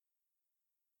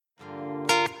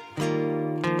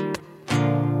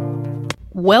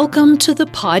Welcome to the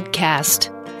podcast.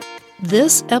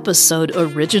 This episode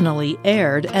originally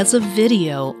aired as a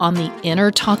video on the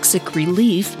Inner Toxic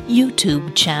Relief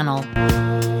YouTube channel.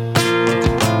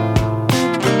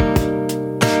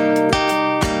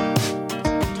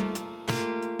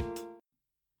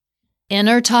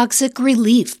 Inner Toxic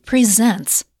Relief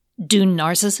presents, Do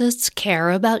Narcissists Care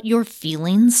About Your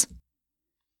Feelings?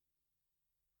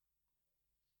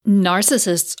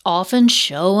 Narcissists often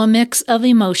show a mix of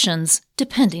emotions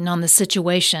depending on the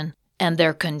situation, and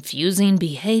their confusing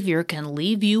behavior can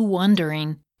leave you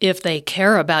wondering if they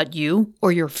care about you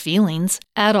or your feelings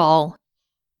at all.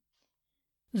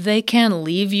 They can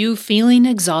leave you feeling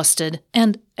exhausted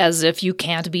and as if you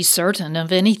can't be certain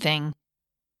of anything.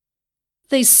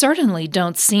 They certainly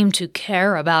don't seem to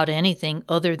care about anything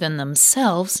other than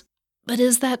themselves, but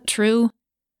is that true?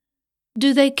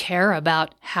 Do they care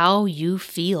about how you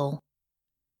feel?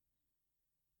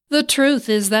 The truth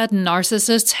is that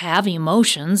narcissists have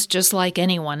emotions just like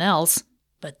anyone else,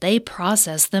 but they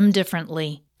process them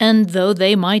differently, and though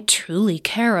they might truly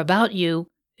care about you,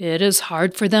 it is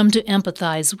hard for them to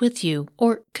empathize with you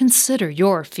or consider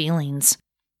your feelings.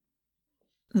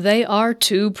 They are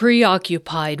too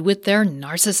preoccupied with their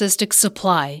narcissistic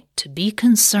supply to be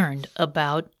concerned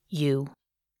about you.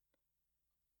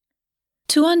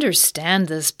 To understand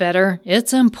this better,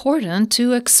 it's important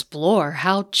to explore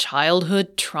how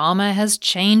childhood trauma has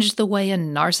changed the way a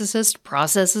narcissist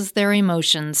processes their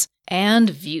emotions and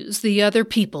views the other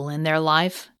people in their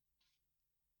life.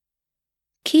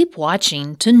 Keep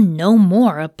watching to know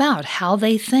more about how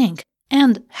they think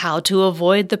and how to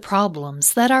avoid the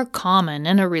problems that are common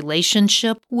in a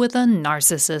relationship with a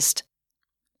narcissist.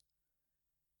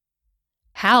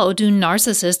 How do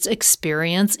narcissists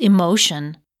experience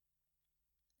emotion?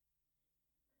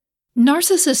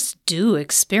 Narcissists do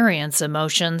experience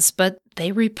emotions, but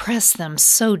they repress them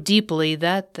so deeply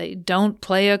that they don't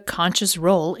play a conscious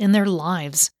role in their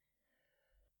lives.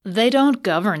 They don't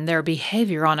govern their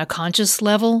behavior on a conscious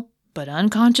level, but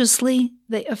unconsciously,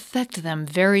 they affect them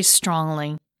very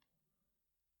strongly.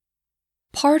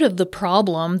 Part of the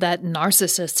problem that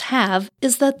narcissists have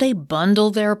is that they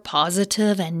bundle their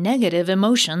positive and negative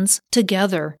emotions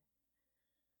together.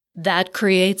 That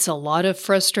creates a lot of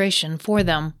frustration for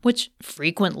them, which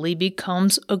frequently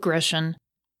becomes aggression.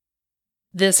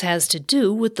 This has to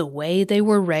do with the way they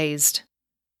were raised.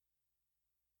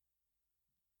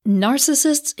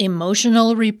 Narcissists'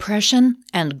 emotional repression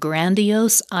and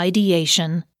grandiose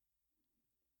ideation.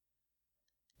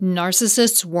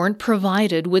 Narcissists weren't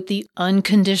provided with the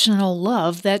unconditional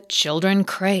love that children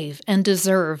crave and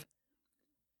deserve.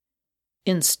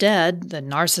 Instead, the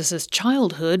narcissist's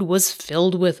childhood was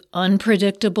filled with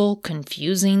unpredictable,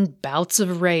 confusing bouts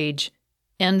of rage,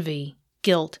 envy,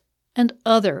 guilt, and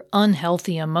other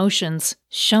unhealthy emotions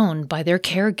shown by their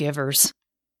caregivers.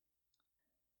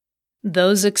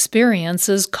 Those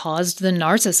experiences caused the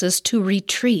narcissist to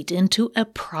retreat into a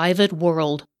private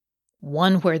world,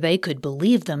 one where they could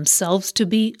believe themselves to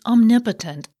be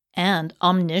omnipotent and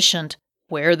omniscient,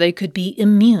 where they could be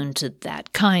immune to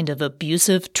that kind of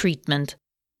abusive treatment.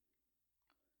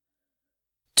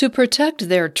 To protect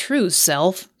their true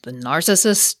self, the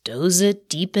narcissist stows it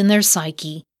deep in their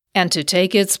psyche, and to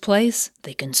take its place,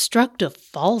 they construct a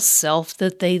false self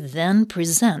that they then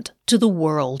present to the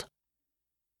world.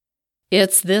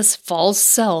 It's this false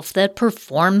self that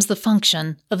performs the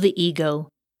function of the ego.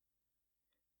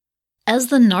 As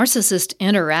the narcissist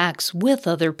interacts with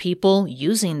other people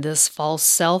using this false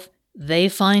self, they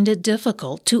find it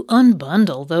difficult to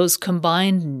unbundle those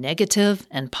combined negative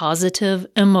and positive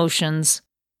emotions.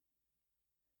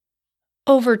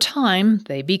 Over time,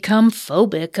 they become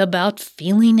phobic about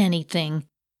feeling anything,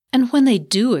 and when they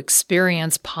do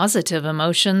experience positive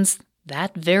emotions,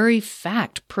 that very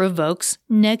fact provokes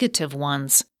negative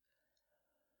ones.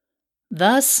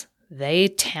 Thus, they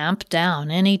tamp down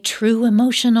any true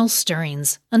emotional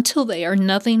stirrings until they are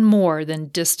nothing more than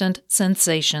distant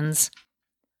sensations.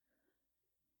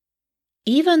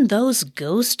 Even those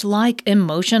ghost-like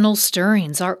emotional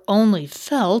stirrings are only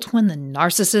felt when the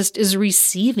narcissist is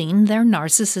receiving their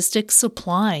narcissistic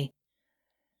supply.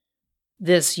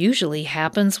 This usually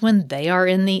happens when they are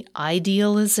in the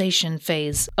idealization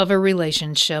phase of a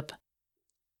relationship.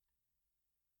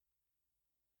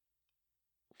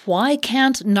 Why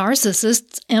can't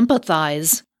narcissists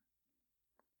empathize?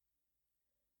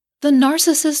 The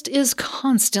narcissist is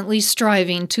constantly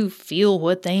striving to feel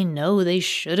what they know they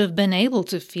should have been able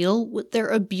to feel with their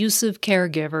abusive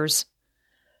caregivers.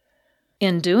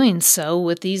 In doing so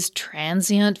with these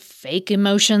transient, fake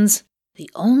emotions, the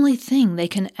only thing they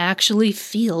can actually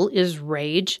feel is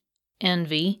rage,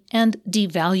 envy, and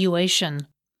devaluation.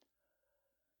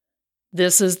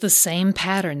 This is the same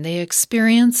pattern they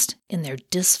experienced in their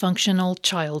dysfunctional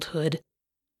childhood.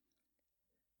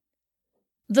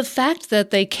 The fact that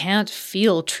they can't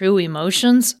feel true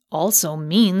emotions also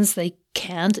means they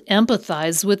can't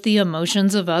empathize with the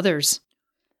emotions of others.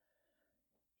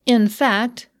 In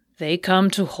fact, they come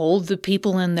to hold the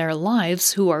people in their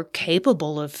lives who are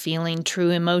capable of feeling true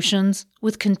emotions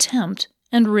with contempt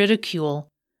and ridicule.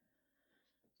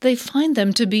 They find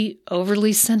them to be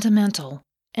overly sentimental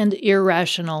and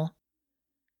irrational.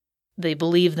 They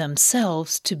believe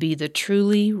themselves to be the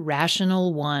truly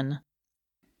rational one.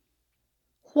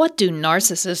 What do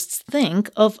narcissists think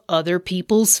of other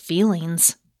people's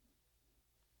feelings?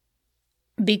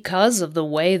 Because of the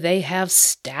way they have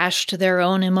stashed their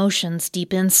own emotions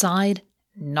deep inside,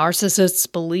 narcissists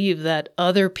believe that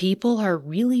other people are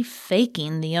really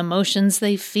faking the emotions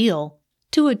they feel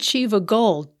to achieve a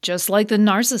goal, just like the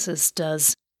narcissist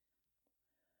does.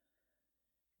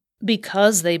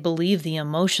 Because they believe the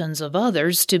emotions of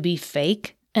others to be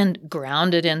fake and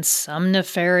grounded in some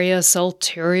nefarious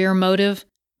ulterior motive,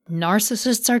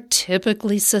 narcissists are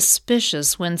typically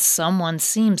suspicious when someone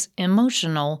seems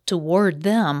emotional toward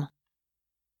them.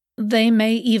 They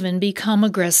may even become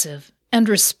aggressive and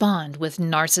respond with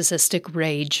narcissistic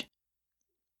rage.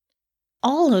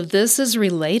 All of this is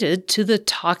related to the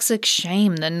toxic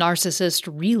shame the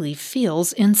narcissist really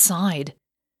feels inside.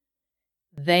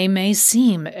 They may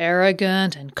seem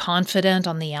arrogant and confident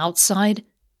on the outside,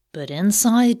 but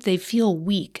inside they feel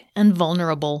weak and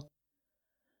vulnerable.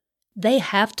 They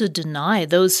have to deny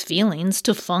those feelings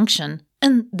to function,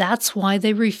 and that's why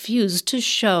they refuse to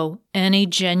show any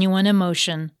genuine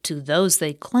emotion to those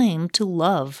they claim to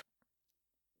love.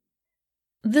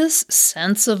 This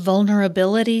sense of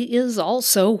vulnerability is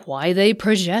also why they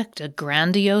project a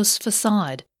grandiose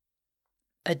facade.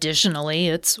 Additionally,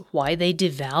 it's why they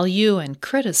devalue and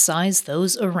criticize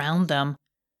those around them.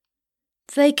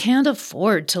 They can't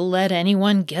afford to let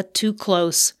anyone get too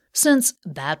close, since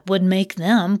that would make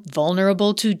them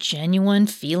vulnerable to genuine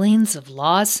feelings of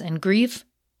loss and grief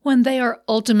when they are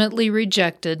ultimately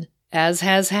rejected, as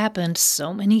has happened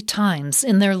so many times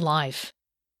in their life.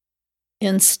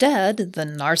 Instead, the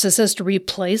narcissist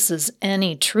replaces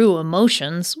any true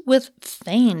emotions with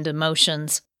feigned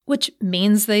emotions, which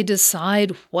means they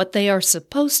decide what they are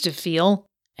supposed to feel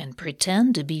and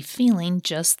pretend to be feeling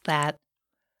just that.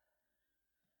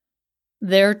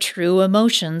 Their true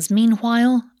emotions,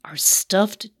 meanwhile, are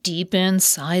stuffed deep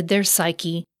inside their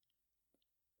psyche.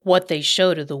 What they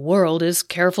show to the world is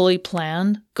carefully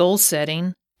planned,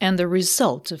 goal-setting, and the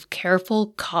result of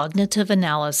careful cognitive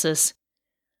analysis.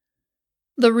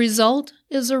 The result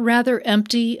is a rather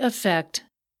empty effect,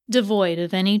 devoid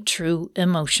of any true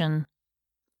emotion.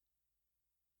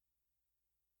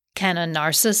 Can a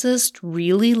narcissist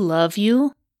really love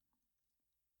you?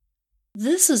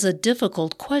 This is a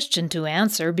difficult question to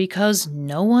answer because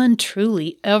no one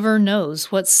truly ever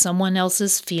knows what someone else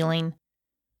is feeling.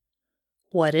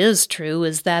 What is true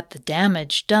is that the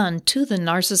damage done to the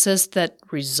narcissist that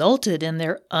resulted in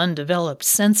their undeveloped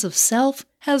sense of self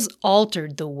has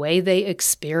altered the way they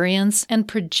experience and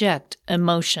project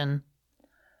emotion.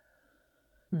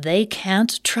 They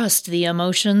can't trust the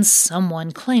emotions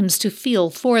someone claims to feel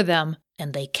for them,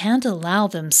 and they can't allow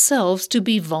themselves to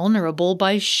be vulnerable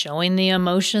by showing the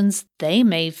emotions they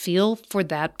may feel for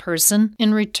that person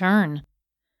in return.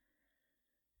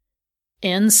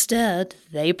 Instead,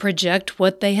 they project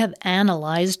what they have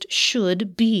analyzed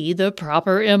should be the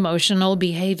proper emotional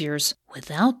behaviors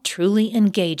without truly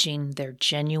engaging their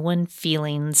genuine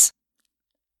feelings.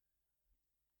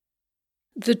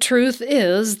 The truth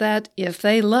is that if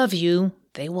they love you,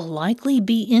 they will likely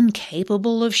be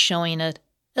incapable of showing it,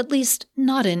 at least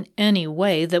not in any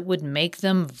way that would make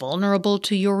them vulnerable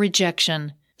to your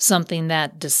rejection, something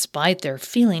that, despite their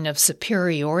feeling of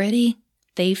superiority,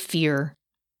 they fear.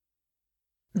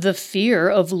 The fear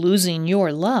of losing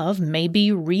your love may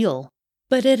be real,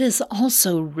 but it is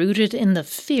also rooted in the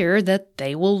fear that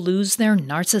they will lose their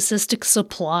narcissistic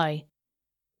supply.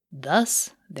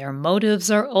 Thus, their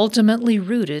motives are ultimately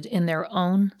rooted in their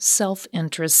own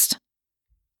self-interest.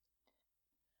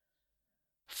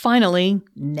 Finally,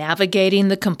 navigating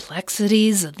the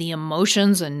complexities of the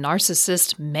emotions a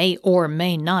narcissist may or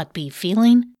may not be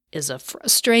feeling is a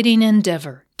frustrating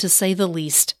endeavor, to say the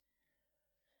least.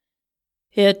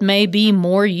 It may be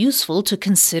more useful to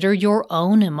consider your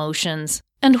own emotions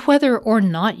and whether or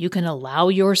not you can allow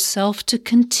yourself to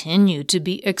continue to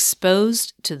be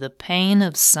exposed to the pain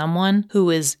of someone who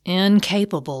is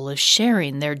incapable of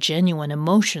sharing their genuine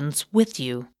emotions with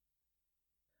you.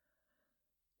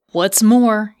 What's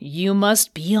more, you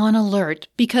must be on alert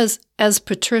because, as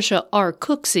Patricia R.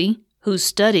 Cooksey, who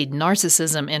studied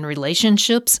narcissism in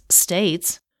relationships,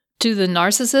 states, "To the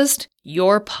narcissist,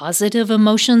 your positive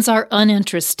emotions are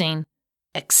uninteresting,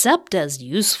 except as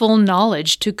useful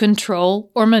knowledge to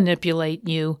control or manipulate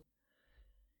you.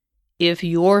 If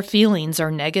your feelings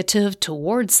are negative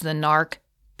towards the narc,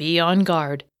 be on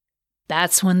guard.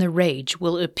 That's when the rage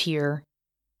will appear.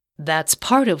 That's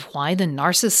part of why the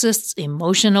narcissist's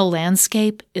emotional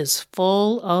landscape is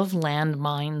full of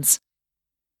landmines."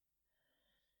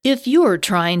 If you're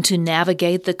trying to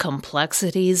navigate the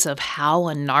complexities of how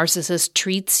a narcissist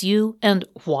treats you and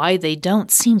why they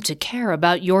don't seem to care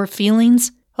about your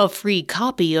feelings, a free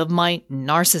copy of my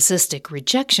Narcissistic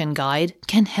Rejection Guide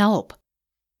can help.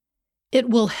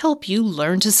 It will help you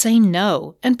learn to say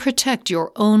no and protect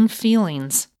your own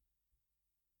feelings.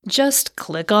 Just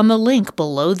click on the link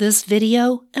below this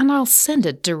video and I'll send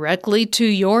it directly to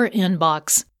your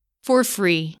inbox for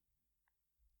free.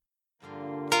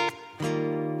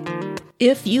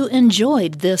 If you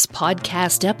enjoyed this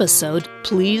podcast episode,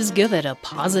 please give it a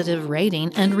positive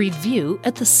rating and review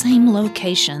at the same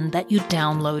location that you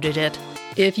downloaded it.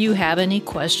 If you have any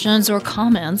questions or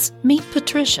comments, meet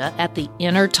Patricia at the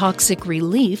Inner Toxic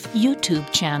Relief YouTube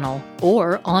channel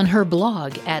or on her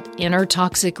blog at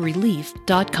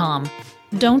innertoxicrelief.com.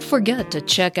 Don't forget to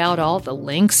check out all the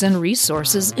links and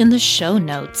resources in the show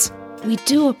notes. We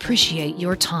do appreciate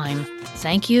your time.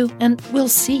 Thank you, and we'll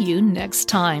see you next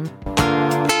time.